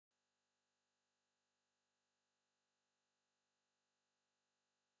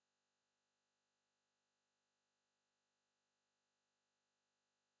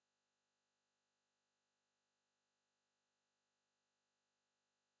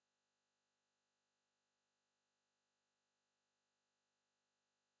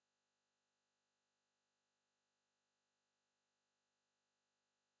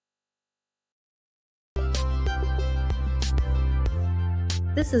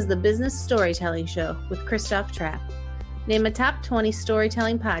This is the Business Storytelling Show with Christoph Trapp. Name a top 20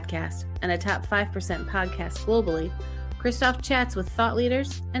 storytelling podcast and a top 5% podcast globally. Christoph chats with thought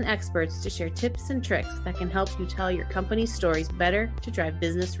leaders and experts to share tips and tricks that can help you tell your company's stories better to drive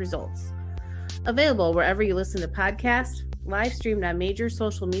business results. Available wherever you listen to podcasts, live streamed on major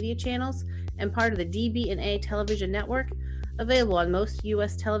social media channels, and part of the DB&A television network. Available on most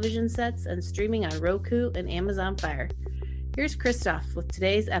U.S. television sets and streaming on Roku and Amazon Fire. Here's Christoph with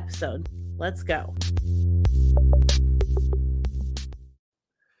today's episode. Let's go.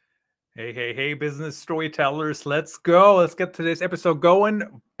 Hey, business storytellers. Let's go. Let's get today's episode going.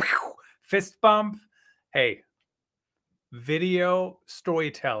 Fist bump. Hey, video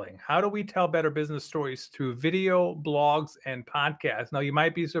storytelling. How do we tell better business stories through video, blogs, and podcasts? Now, you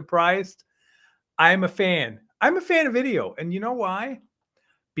might be surprised. I'm a fan. I'm a fan of video. And you know why?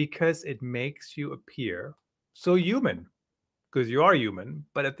 Because it makes you appear so human. Because you are human.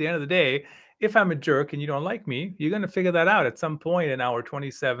 But at the end of the day, if I'm a jerk and you don't like me, you're going to figure that out at some point in our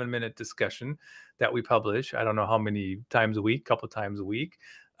 27-minute discussion that we publish. I don't know how many times a week, couple times a week.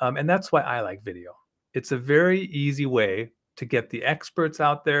 And that's why I like video. It's a very easy way to get the experts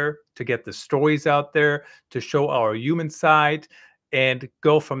out there, to get the stories out there, to show our human side, and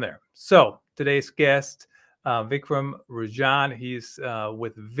go from there. So today's guest, Vikram Rajan, he's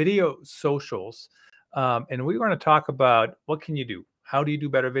with Video Socials. And we're going to talk about what can you do? How do you do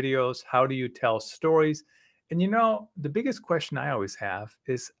better videos? How do you tell stories? And you know, the biggest question I always have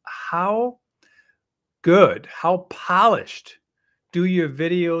is how good, how polished do your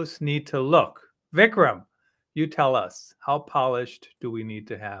videos need to look? Vikram, you tell us, how polished do we need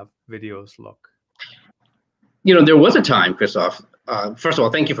to have videos look? You know, there was a time, Christoph. First of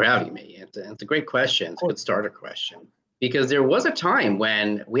all, thank you for having me. It's a great question. It's a good starter question. Because there was a time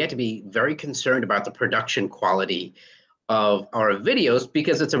when we had to be very concerned about the production quality of our videos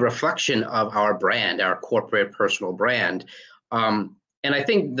because it's a reflection of our brand, our corporate personal brand. And I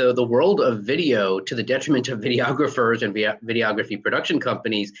think the world of video, to the detriment of videographers and videography production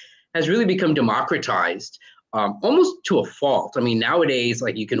companies, has really become democratized, almost to a fault. I mean, nowadays,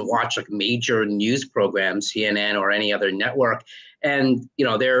 like you can watch like major news programs, CNN or any other network, and you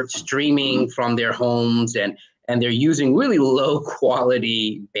know they're streaming from their homes and they're using really low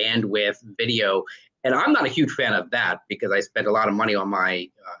quality bandwidth video. And I'm not a huge fan of that because I spend a lot of money on my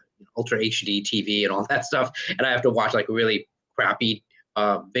Ultra HD TV and all that stuff. And I have to watch like really crappy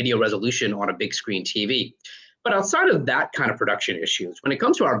video resolution on a big screen TV. But outside of that kind of production issues, when it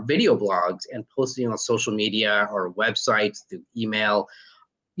comes to our video blogs and posting on social media or websites through email,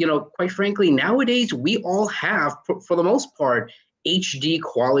 you know, quite frankly, nowadays we all have, for the most part, HD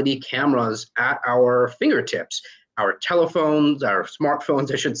quality cameras at our fingertips. Our telephones, our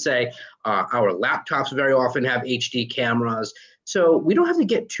smartphones, I should say, our laptops very often have HD cameras. So we don't have to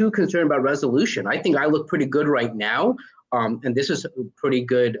get too concerned about resolution. I think I look pretty good right now. And this is pretty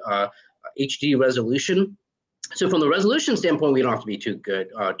good HD resolution. So from the resolution standpoint, we don't have to be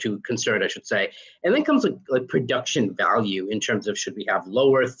too concerned, I should say. And then comes like production value in terms of should we have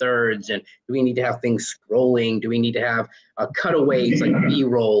lower thirds and do we need to have things scrolling? Do we need to have cutaways like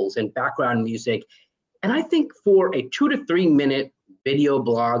B-rolls and background music? And I think for a 2 to 3 minute video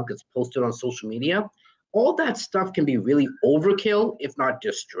blog that's posted on social media, all that stuff can be really overkill, if not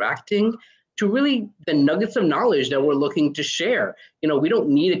distracting, to really the nuggets of knowledge that we're looking to share. You know, we don't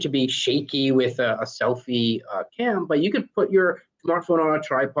need it to be shaky with a selfie cam, but you could put your smartphone on a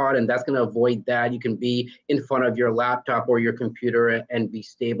tripod and that's going to avoid that. You can be in front of your laptop or your computer and be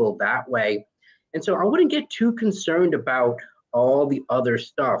stable that way. And so I wouldn't get too concerned about all the other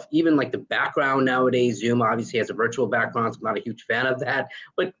stuff, even like the background nowadays. Zoom obviously has a virtual background, so I'm not a huge fan of that.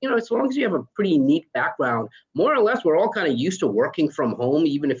 But you know, as long as you have a pretty neat background, more or less, we're all kind of used to working from home.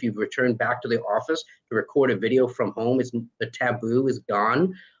 Even if you've returned back to the office to record a video from home, the taboo is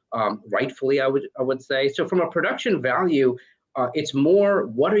gone, rightfully, I would say. So from a production value, it's more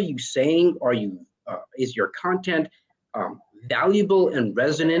what are you saying? Is your content valuable and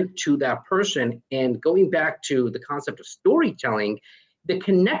resonant to that person? And going back to the concept of storytelling, the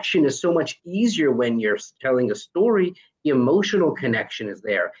connection is so much easier when you're telling a story. The emotional connection is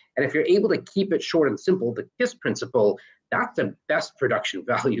there. And if you're able to keep it short and simple, the KISS principle, that's the best production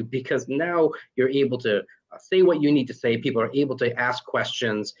value because now you're able to say what you need to say. People are able to ask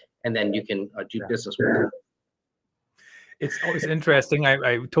questions and then you can do business with them. It's always interesting.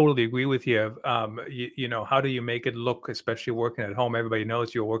 I totally agree with you. You know, how do you make it look, especially working at home? Everybody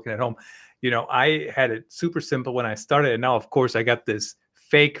knows you're working at home. You know, I had it super simple when I started. And now, of course, I got this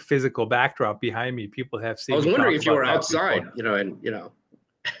fake physical backdrop behind me. People have seen. I was wondering if you were outside, you know, and, you know.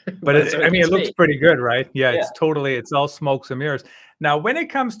 But I mean, it looks pretty good, right? Yeah, Yeah. it's all smokes and mirrors. Now, when it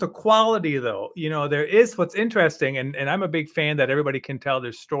comes to quality, though, there is what's interesting, and I'm a big fan that everybody can tell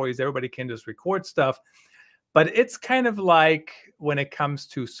their stories, everybody can just record stuff. But it's kind of like when it comes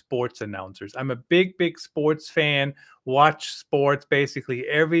to sports announcers. I'm a big sports fan, watch sports basically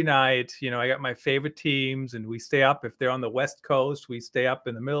every night. I got my favorite teams, and we stay up. If they're on the West Coast, we stay up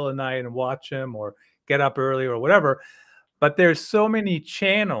in the middle of the night and watch them, or get up early or whatever. But there's so many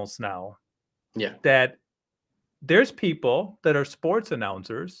channels now that there's people that are sports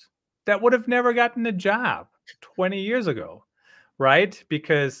announcers that would have never gotten a job 20 years ago, right?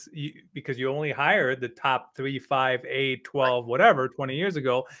 Because you only hired the top 3, 5, 8, 12, whatever 20 years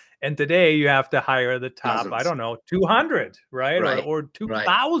ago. And today you have to hire the top, I don't know, 200, right? Or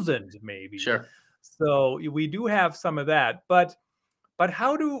 2,000 maybe. Sure. So we do have some of that. But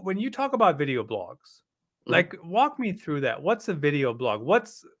when you talk about video blogs, like, walk me through that. What's a video blog?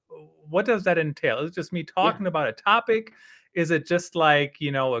 What does that entail? Is it just me talking about a topic? Is it just like,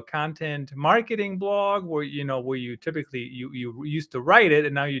 a content marketing blog where you typically you used to write it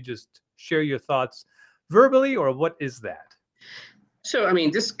and now you just share your thoughts verbally, or what is that? So, I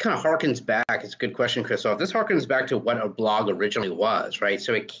mean, this kind of harkens back. It's a good question, Christoph. This harkens back to what a blog originally was, right?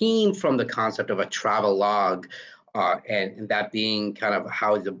 So it came from the concept of a travel log, and that being kind of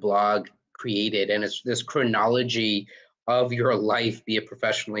how the blog created. And it's this chronology of your life, be it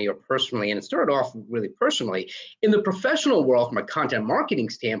professionally or personally. And it started off really personally. In the professional world, from a content marketing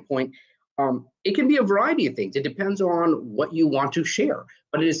standpoint, it can be a variety of things. It depends on what you want to share,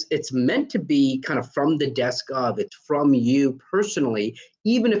 but it's meant to be kind of from the desk of, it's from you personally.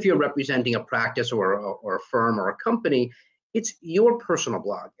 Even if you're representing a practice or a firm or a company, it's your personal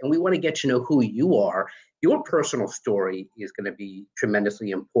blog, and we want to get to know who you are. Your personal story is going to be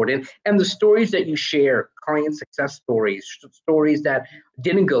tremendously important, and the stories that you share, client success stories, stories that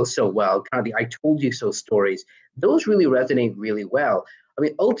didn't go so well, kind of the "I told you so" stories, those really resonate really well. I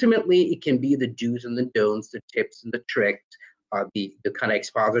mean, ultimately, it can be the do's and the don'ts, the tips and the tricks, the kind of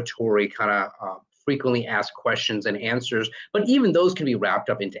expository kind of frequently asked questions and answers. But even those can be wrapped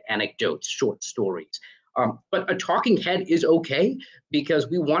up into anecdotes, short stories. But a talking head is okay, because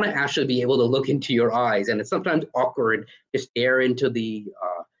we want to actually be able to look into your eyes. And it's sometimes awkward to stare into the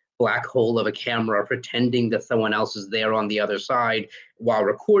black hole of a camera, pretending that someone else is there on the other side while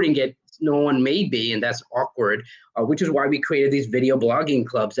recording it. No one may be, and that's awkward, which is why we created these video blogging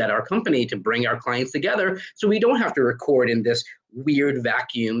clubs at our company to bring our clients together, so we don't have to record in this weird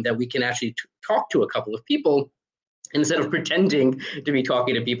vacuum, that we can actually talk to a couple of people. Instead of pretending to be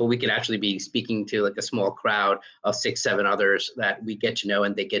talking to people, we can actually be speaking to like a small crowd of 6, 7 others that we get to know,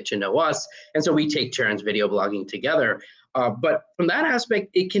 and they get to know us. And so we take turns video blogging together. But from that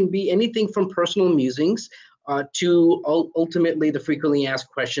aspect, it can be anything from personal musings to ultimately the frequently asked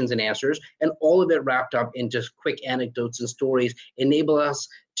questions and answers, and all of it wrapped up in just quick anecdotes and stories enable us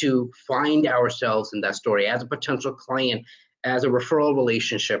to find ourselves in that story as a potential client, as a referral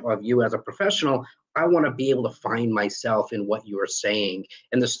relationship of you as a professional. I want to be able to find myself in what you are saying,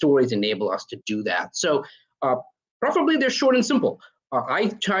 and the stories enable us to do that. So preferably they're short and simple. I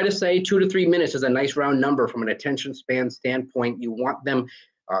try to say 2 to 3 minutes is a nice round number from an attention span standpoint. You want them,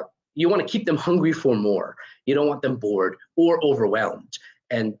 you want to keep them hungry for more. You don't want them bored or overwhelmed.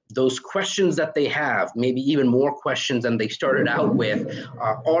 And those questions that they have, maybe even more questions than they started out with,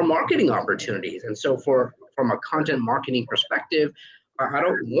 are marketing opportunities. And so from a content marketing perspective, I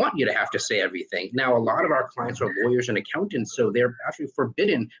don't want you to have to say everything. Now, a lot of our clients are lawyers and accountants, so they're actually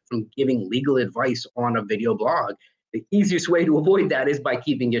forbidden from giving legal advice on a video blog. The easiest way to avoid that is by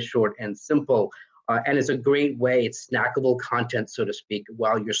keeping it short and simple. And it's a great way, it's snackable content, so to speak,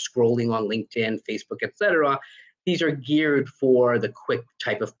 while you're scrolling on LinkedIn, Facebook, etc. These are geared for the quick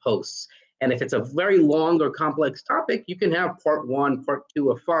type of posts. And if it's a very long or complex topic, you can have part 1, part 2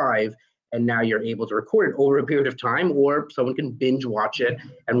 of 5, and now you're able to record it over a period of time, or someone can binge watch it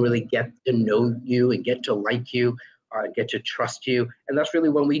and really get to know you and get to like you, get to trust you. And that's really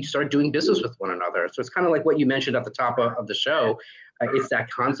when we start doing business with one another. So it's kind of like what you mentioned at the top of the show. It's that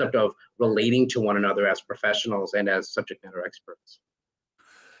concept of relating to one another as professionals and as subject matter experts.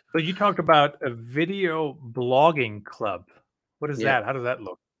 So you talked about a video blogging club. What is that? How does that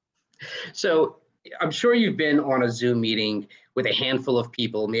look? So I'm sure you've been on a Zoom meeting with a handful of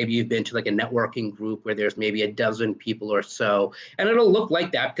people. Maybe you've been to like a networking group where there's maybe a dozen people or so, and it'll look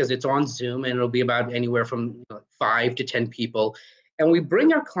like that because it's on Zoom, and it'll be about anywhere from 5 to 10 people. And we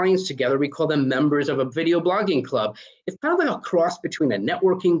bring our clients together. We call them members of a video blogging club. It's kind of like a cross between a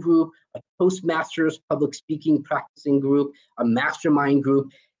networking group, a Toastmasters public speaking practicing group, a mastermind group.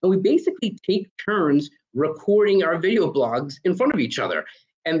 And we basically take turns recording our video blogs in front of each other.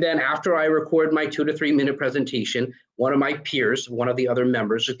 And then after I record my 2 to 3 minute presentation, one of my peers, one of the other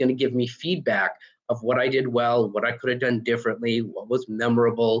members, is going to give me feedback of what I did well, what I could have done differently, what was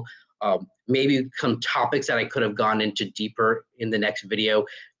memorable, maybe some topics that I could have gone into deeper in the next video.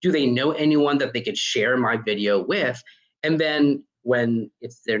 Do they know anyone that they could share my video with? And then when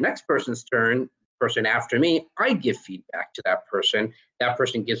it's their next person's turn, person after me, I give feedback to that person. That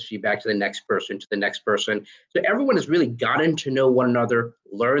person gives feedback to the next person, to the next person. So everyone has really gotten to know one another,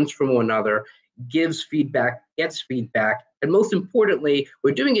 learns from one another, gives feedback, gets feedback, and most importantly,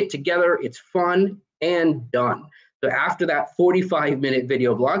 we're doing it together. It's fun and done. So after that 45-minute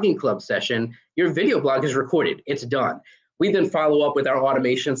video blogging club session, your video blog is recorded. It's done. We then follow up with our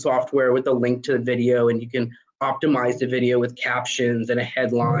automation software with a link to the video, and you can optimize the video with captions and a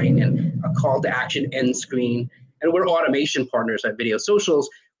headline and a call to action end screen. And we're automation partners at Video Socials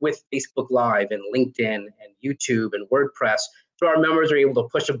with Facebook Live and LinkedIn and YouTube and WordPress. So our members are able to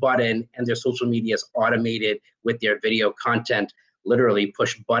push a button and their social media is automated with their video content, literally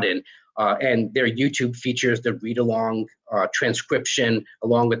push button. And their YouTube features the read-along transcription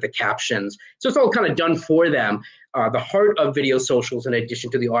along with the captions. So it's all kind of done for them. The heart of Video Socials, in addition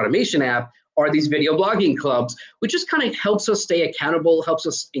to the automation app, are these video blogging clubs, which just kind of helps us stay accountable, helps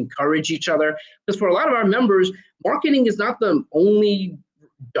us encourage each other. Because for a lot of our members, marketing is not the only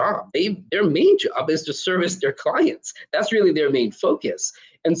job. Their main job is to service their clients. That's really their main focus.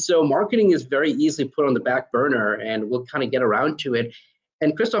 And so marketing is very easily put on the back burner, and we'll kind of get around to it.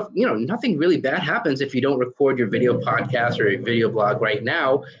 And Christoph, nothing really bad happens if you don't record your video podcast or your video blog right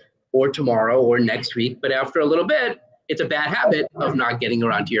now or tomorrow or next week. But after a little bit, it's a bad habit of not getting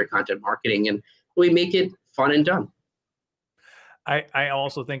around to your content marketing, and we make it fun and done. I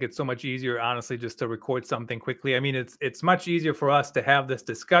also think it's so much easier, honestly, just to record something quickly. I mean, it's much easier for us to have this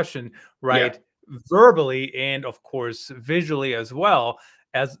discussion, right? Yeah. Verbally and of course visually as well,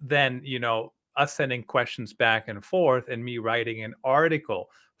 as then, us sending questions back and forth and me writing an article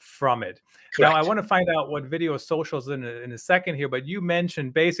from it. Correct. Now, I want to find out what Video Socials in a second here, but you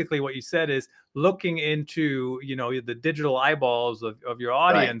mentioned basically what you said is looking into, the digital eyeballs of your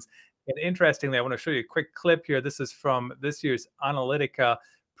audience. Right. And interestingly, I want to show you a quick clip here. This is from this year's Analytica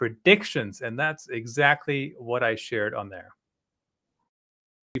predictions, and that's exactly what I shared on there.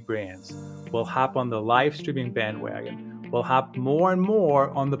 Brands will hop on the live streaming bandwagon, will hop more and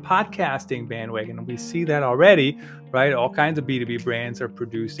more on the podcasting bandwagon. And we see that already, right? All kinds of B2B brands are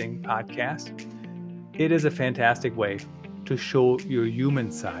producing podcasts. It is a fantastic way to show your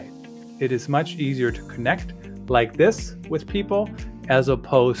human side. It is much easier to connect like this with people as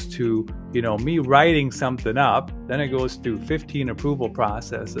opposed to, me writing something up, then it goes through 15 approval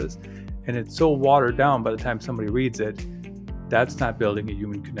processes, and it's so watered down by the time somebody reads it. That's not building a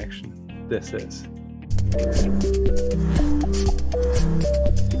human connection. This is.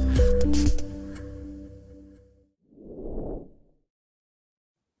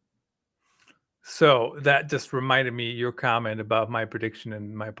 So that just reminded me your comment about my prediction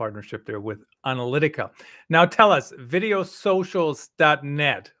and my partnership there with Analytica. Now tell us,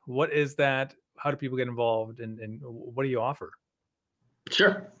 videosocials.net. What is that? How do people get involved? And what do you offer?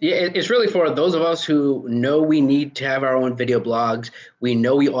 Sure. Yeah, it's really for those of us who know we need to have our own video blogs. We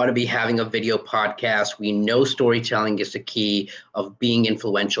know we ought to be having a video podcast. We know storytelling is the key of being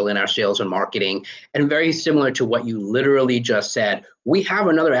influential in our sales and marketing. And very similar to what you literally just said, we have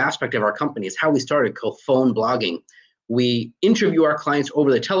another aspect of our company. It's how we started, called phone blogging. We interview our clients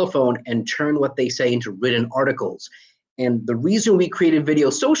over the telephone and turn what they say into written articles. And the reason we created Video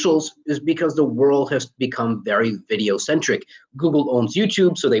Socials is because the world has become very video-centric. Google owns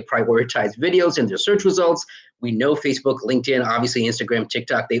YouTube, so they prioritize videos in their search results. We know Facebook, LinkedIn, obviously Instagram,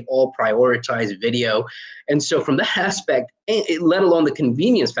 TikTok, they all prioritize video. And so from that aspect, let alone the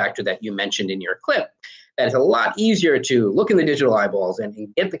convenience factor that you mentioned in your clip, that it's a lot easier to look in the digital eyeballs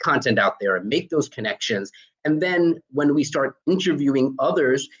and get the content out there and make those connections. And then when we start interviewing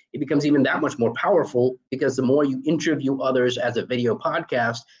others, it becomes even that much more powerful, because the more you interview others as a video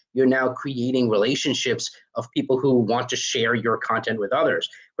podcast, you're now creating relationships of people who want to share your content with others.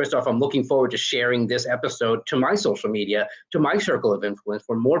 First off, I'm looking forward to sharing this episode to my social media, to my circle of influence,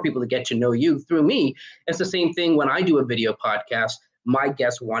 for more people to get to know you through me. It's the same thing when I do a video podcast. My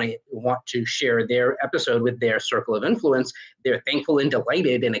guests want to share their episode with their circle of influence. They're thankful and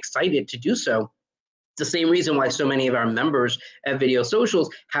delighted and excited to do so. It's the same reason why so many of our members at Video Socials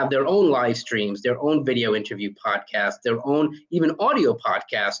have their own live streams, their own video interview podcasts, their own even audio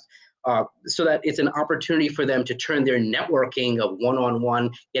podcast, so that it's an opportunity for them to turn their networking of one-on-one,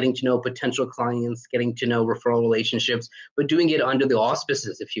 getting to know potential clients, getting to know referral relationships, but doing it under the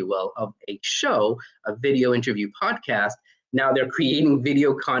auspices, if you will, of a show, a video interview podcast, Now they're creating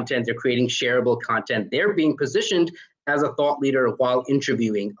video content, they're creating shareable content, they're being positioned as a thought leader while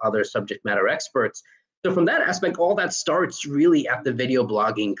interviewing other subject matter experts. So from that aspect, all that starts really at the Video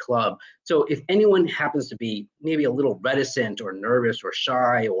Blogging Club. So if anyone happens to be maybe a little reticent or nervous or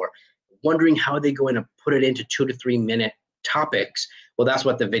shy or wondering how they're going to put it into 2 to 3 minute topics, well, that's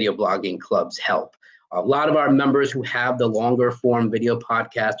what the Video Blogging Clubs help. A lot of our members who have the longer form video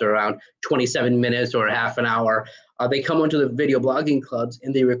podcast around 27 minutes or half an hour, they come onto the Video Blogging Clubs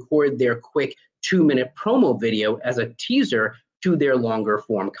and they record their quick 2-minute promo video as a teaser to their longer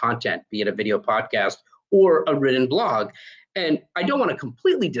form content, be it a video podcast or a written blog. And I don't want to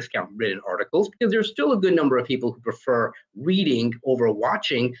completely discount written articles because there's still a good number of people who prefer reading over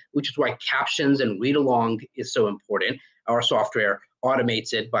watching, which is why captions and read along is so important. Our software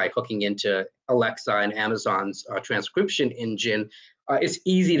automates it by hooking into Alexa and Amazon's transcription engine. It's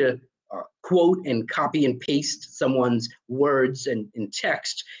easy to quote and copy and paste someone's words in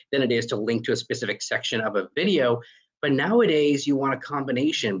text than it is to link to a specific section of a video. But nowadays you want a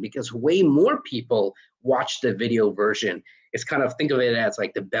combination because way more people watch the video version. It's kind of, think of it as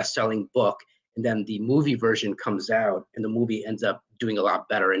like the best-selling book, and then the movie version comes out and the movie ends up doing a lot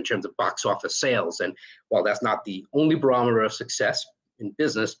better in terms of box office sales. And while that's not the only barometer of success in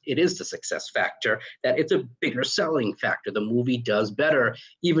business, it is the success factor, that it's a bigger selling factor. The movie does better,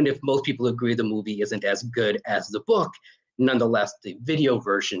 even if most people agree the movie isn't as good as the book. Nonetheless, the video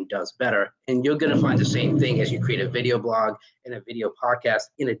version does better. And you're going to find the same thing as you create a video blog and a video podcast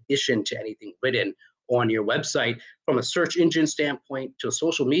in addition to anything written on your website from a search engine standpoint to a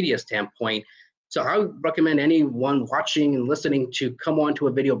social media standpoint. So I would recommend anyone watching and listening to come on to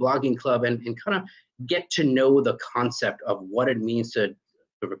a Video Blogging Club and kind of get to know the concept of what it means to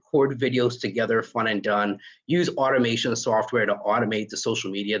record videos together, fun and done, use automation software to automate the social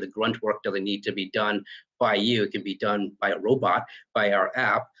media. The grunt work doesn't need to be done by you. It can be done by a robot, by our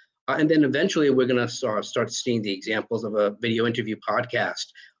app. And then eventually we're going to start seeing the examples of a video interview podcast.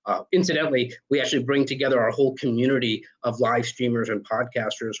 Incidentally, we actually bring together our whole community of live streamers and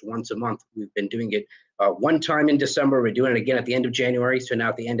podcasters once a month. We've been doing it one time in December. We're doing it again at the end of January. So now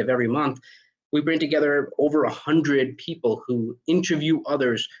at the end of every month, we bring together over 100 people who interview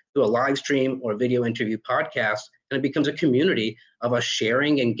others through a live stream or video interview podcast. And it becomes a community of us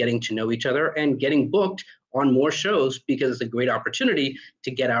sharing and getting to know each other and getting booked on more shows because it's a great opportunity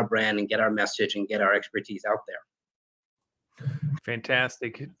to get our brand and get our message and get our expertise out there.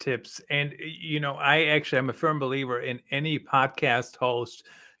 Fantastic tips. And, you know, I'm a firm believer in any podcast host,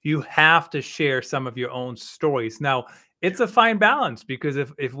 you have to share some of your own stories. Now, it's a fine balance because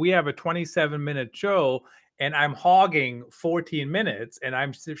if we have a 27-minute show and I'm hogging 14 minutes and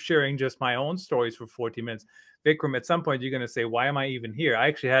I'm sharing just my own stories for 14 minutes, Vikram, at some point you're going to say, why am I even here? I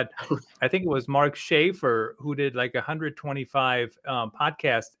actually had, I think it was Mark Schaefer who did like 125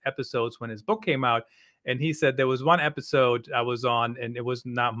 podcast episodes when his book came out. And he said there was one episode I was on and it was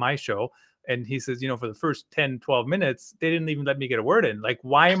not my show. And he says, you know, for the first 10, 12 minutes, they didn't even let me get a word in. Like,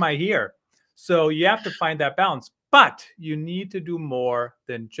 why am I here? So you have to find that balance. But you need to do more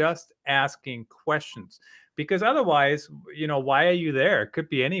than just asking questions, because otherwise, you know, why are you there? It could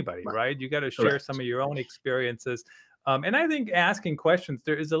be anybody, right? You got to share some of your own experiences. And I think asking questions,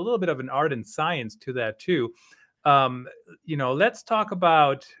 there is a little bit of an art and science to that too. You know, let's talk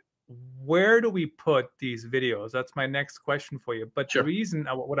about where do we put these videos? That's my next question for you. But the reason,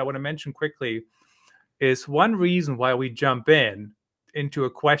 what I want to mention quickly is one reason why we jump into a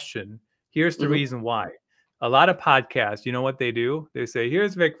question. Here's the reason why. A lot of podcasts, you know what they do? They say,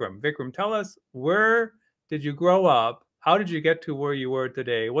 here's Vikram. Vikram, tell us, where did you grow up? How did you get to where you were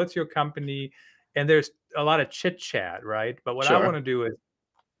today? What's your company? And there's a lot of chit chat, right? But what I want to do is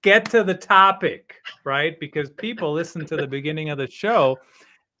get to the topic, right? Because people listen to the beginning of the show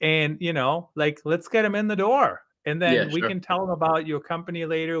and, you know, like, let's get them in the door. And then we can tell them about your company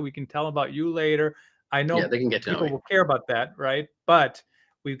later. We can tell them about you later. I know they can get to people will care about that, right? But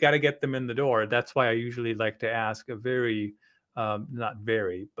we've got to get them in the door. That's why I usually like to ask a very, not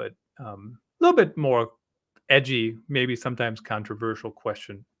very, but a little bit more edgy, maybe sometimes controversial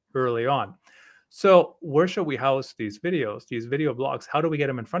question early on. So where should we house these videos, these video blogs? How do we get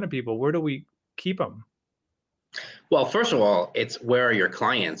them in front of people? Where do we keep them? Well, first of all, it's where are your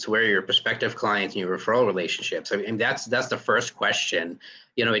clients? Where are your prospective clients and your referral relationships? I mean, that's the first question.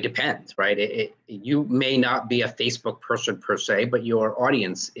 You know, it depends, right? You may not be a Facebook person per se, but your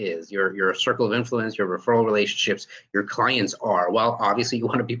audience is, your circle of influence, your referral relationships, your clients are. Well, obviously you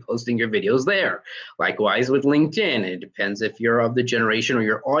want to be posting your videos there. Likewise with LinkedIn, it depends if you're of the generation or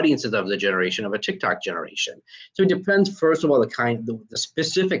your audience is of the generation of a TikTok generation. So it depends, first of all, the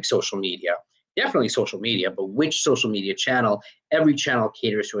specific social media. definitely social media, but which social media channel. Every channel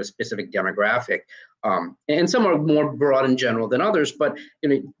caters to a specific demographic. And some are more broad in general than others, but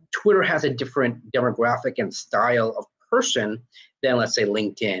Twitter has a different demographic and style of person than, let's say,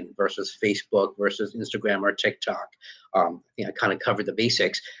 LinkedIn versus Facebook versus Instagram or TikTok. I think I kind of covered the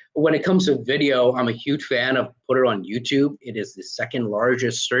basics. When it comes to video, I'm a huge fan of put it on YouTube. It is the second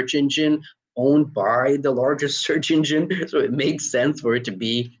largest search engine owned by the largest search engine. So it makes sense for it to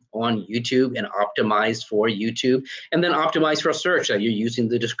be on YouTube and optimized for YouTube, and then optimized for search that you're using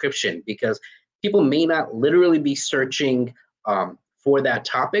the description, because people may not literally be searching for that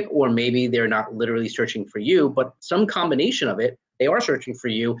topic, or maybe they're not literally searching for you, but some combination of it, they are searching for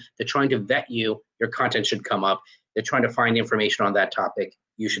you. They're trying to vet you. Your content should come up. They're trying to find information on that topic.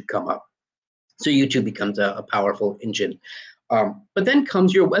 You should come up. So YouTube becomes a powerful engine. But then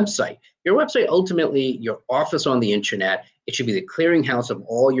comes your website. Your website, ultimately, your office on the internet. It should be the clearinghouse of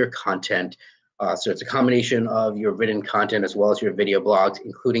all your content. So it's a combination of your written content as well as your video blogs,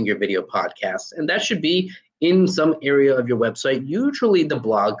 including your video podcasts. And that should be in some area of your website, usually the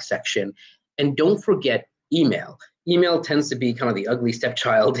blog section. And don't forget email. Email tends to be kind of the ugly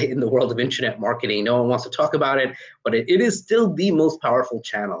stepchild in the world of internet marketing. No one wants to talk about it, but it is still the most powerful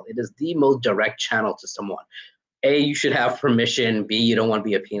channel. It is the most direct channel to someone. A, you should have permission. B, you don't want to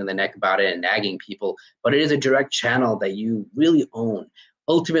be a pain in the neck about it and nagging people, but it is a direct channel that you really own.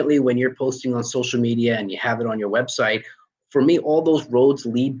 Ultimately, when you're posting on social media and you have it on your website, for me, all those roads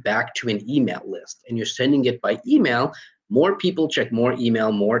lead back to an email list, and you're sending it by email. More people check more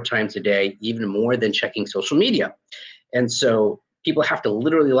email more times a day, even more than checking social media. And so people have to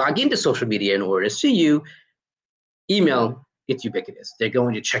literally log into social media in order to see you. Email, it's ubiquitous. They're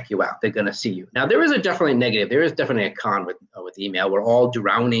going to check you out. They're going to see you. Now, there is a definitely negative. There is definitely a con with email. We're all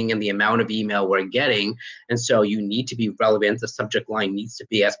drowning in the amount of email we're getting. And so you need to be relevant. The subject line needs to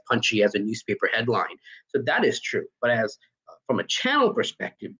be as punchy as a newspaper headline. So that is true. But as from a channel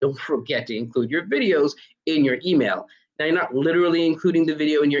perspective, don't forget to include your videos in your email. Now, you're not literally including the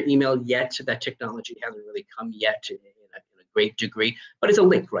video in your email yet. That technology hasn't really come yet in a great degree, but it's a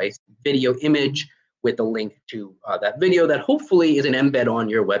link, right? Video image with a link to that video that hopefully is an embed on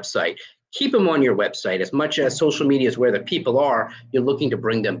your website. Keep them on your website. As much as social media is where the people are, you're looking to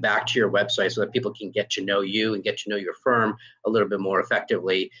bring them back to your website so that people can get to know you and get to know your firm a little bit more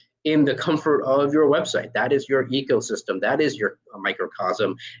effectively in the comfort of your website. That is your ecosystem. That is your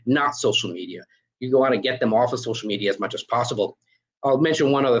microcosm, not social media. You want to get them off of social media as much as possible. I'll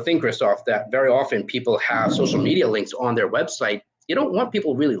mention one other thing, Christoph, that very often people have social media links on their website. You don't want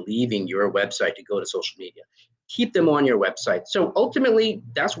people really leaving your website to go to social media. Keep them on your website. So ultimately,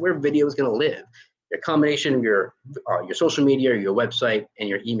 that's where video is going to live. Your combination of your social media, your website, and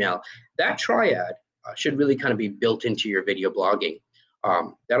your email. That triad should really kind of be built into your video blogging.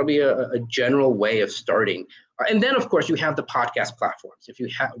 That'll be a general way of starting. And then, of course, you have the podcast platforms.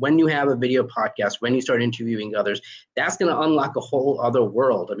 When you have a video podcast, when you start interviewing others, that's going to unlock a whole other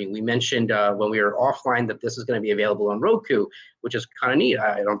world. I mean, we mentioned when we were offline that this is going to be available on Roku, which is kind of neat.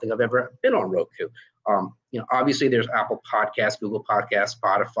 I don't think I've ever been on Roku. Obviously, there's Apple Podcasts, Google Podcasts,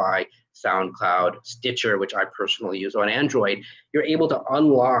 Spotify, SoundCloud, Stitcher, which I personally use on Android. You're able to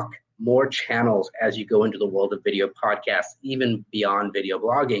unlock more channels as you go into the world of video podcasts, even beyond video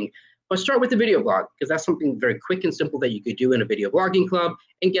blogging. But start with the video blog, because that's something very quick and simple that you could do in a video blogging club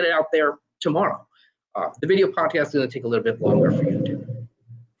and get it out there tomorrow. The video podcast is going to take a little bit longer for you to do.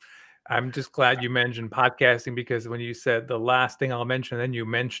 I'm just glad you mentioned podcasting, because when you said the last thing I'll mention, then you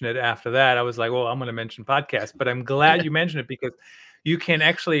mentioned it after that, I was like, well, I'm going to mention podcasts. But I'm glad you mentioned it, because you can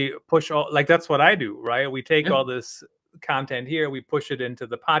actually push all, like that's what I do, right? We take all this content here, we push it into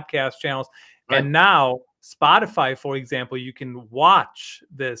the podcast channels. Right. And now Spotify, for example, you can watch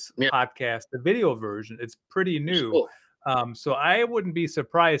this podcast, the video version. It's pretty new. Cool. So I wouldn't be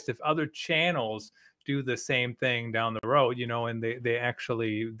surprised if other channels do the same thing down the road, and they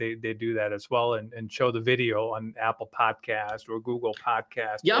actually do that as well, and show the video on Apple Podcast or Google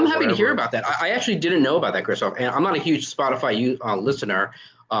Podcast. Yeah, I'm happy to hear about that. I actually didn't know about that, Christoph, and I'm not a huge Spotify listener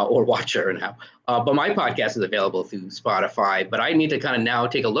or watcher now, but my podcast is available through Spotify. But I need to kind of now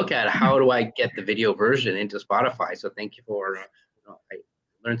take a look at how do I get the video version into Spotify. So thank you for I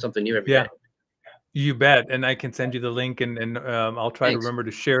learned something new every day. You bet. And I can send you the link, and I'll try to remember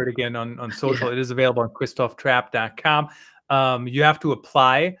to share it again on social. It is available on christophtrapp.com. You have to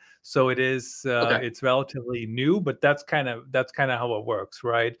apply. So it is, it's relatively new, but that's kind of how it works,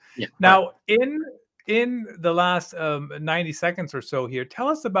 right? Yeah. Now, in the last 90 seconds or so here, tell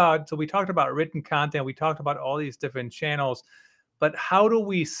us about, so we talked about written content, we talked about all these different channels, but how do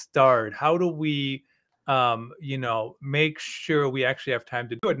we start? How do we make sure we actually have time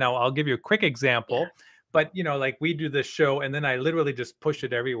to do it. Now, I'll give you a quick example, but like we do this show and then I literally just push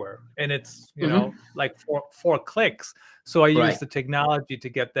it everywhere and it's, like four clicks. So I use the technology to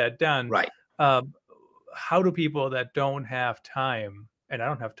get that done. Right. How do people that don't have time, and I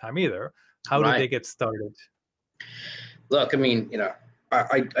don't have time either, how do they get started? Look, I mean,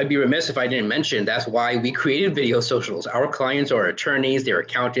 I'd be remiss if I didn't mention that's why we created Video Socials. Our clients are attorneys, they're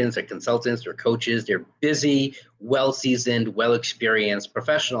accountants, they're consultants, they're coaches, they're busy, well-seasoned, well-experienced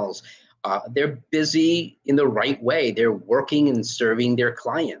professionals. They're busy in the right way. They're working and serving their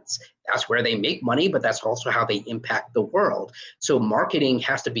clients. That's where they make money, but that's also how they impact the world. So marketing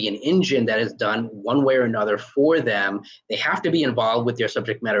has to be an engine that is done one way or another for them. They have to be involved with their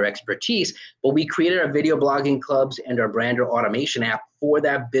subject matter expertise, but we created our video blogging clubs and our Brander automation app for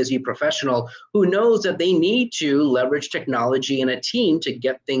that busy professional who knows that they need to leverage technology and a team to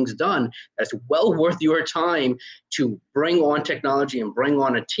get things done. That's well worth your time to bring on technology and bring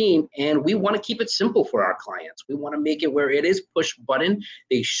on a team. And we want to keep it simple for our clients. We want to make it where it is push button.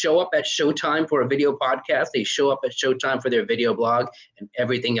 They show up at showtime for a video podcast. They show up at showtime for their video blog, and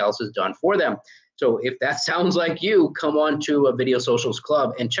everything else is done for them. So if that sounds like you, come on to a Video Socials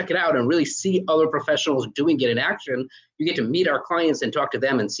Club and check it out and really see other professionals doing it in action. You get to meet our clients and talk to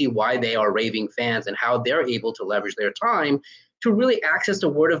them and see why they are raving fans and how they're able to leverage their time to really access the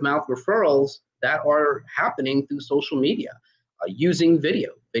word of mouth referrals that are happening through social media using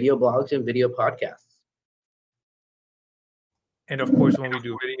video blogs and video podcasts. And of course, when we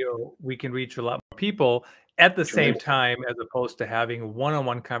do video, we can reach a lot more people at the same time, as opposed to having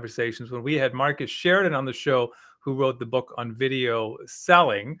one-on-one conversations. When we had Marcus Sheridan on the show, who wrote the book on video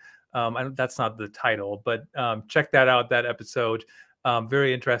selling, that's not the title, but check that out, that episode.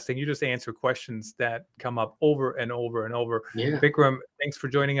 Very interesting. You just answer questions that come up over and over and over. Yeah. Vikram, thanks for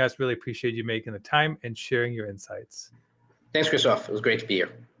joining us. Really appreciate you making the time and sharing your insights. Thanks, Christoph. It was great to be here.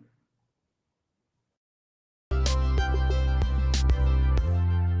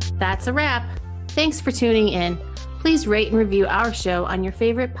 That's a wrap. Thanks for tuning in. Please rate and review our show on your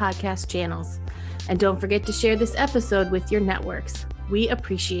favorite podcast channels. And don't forget to share this episode with your networks. We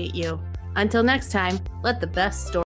appreciate you. Until next time, let the best story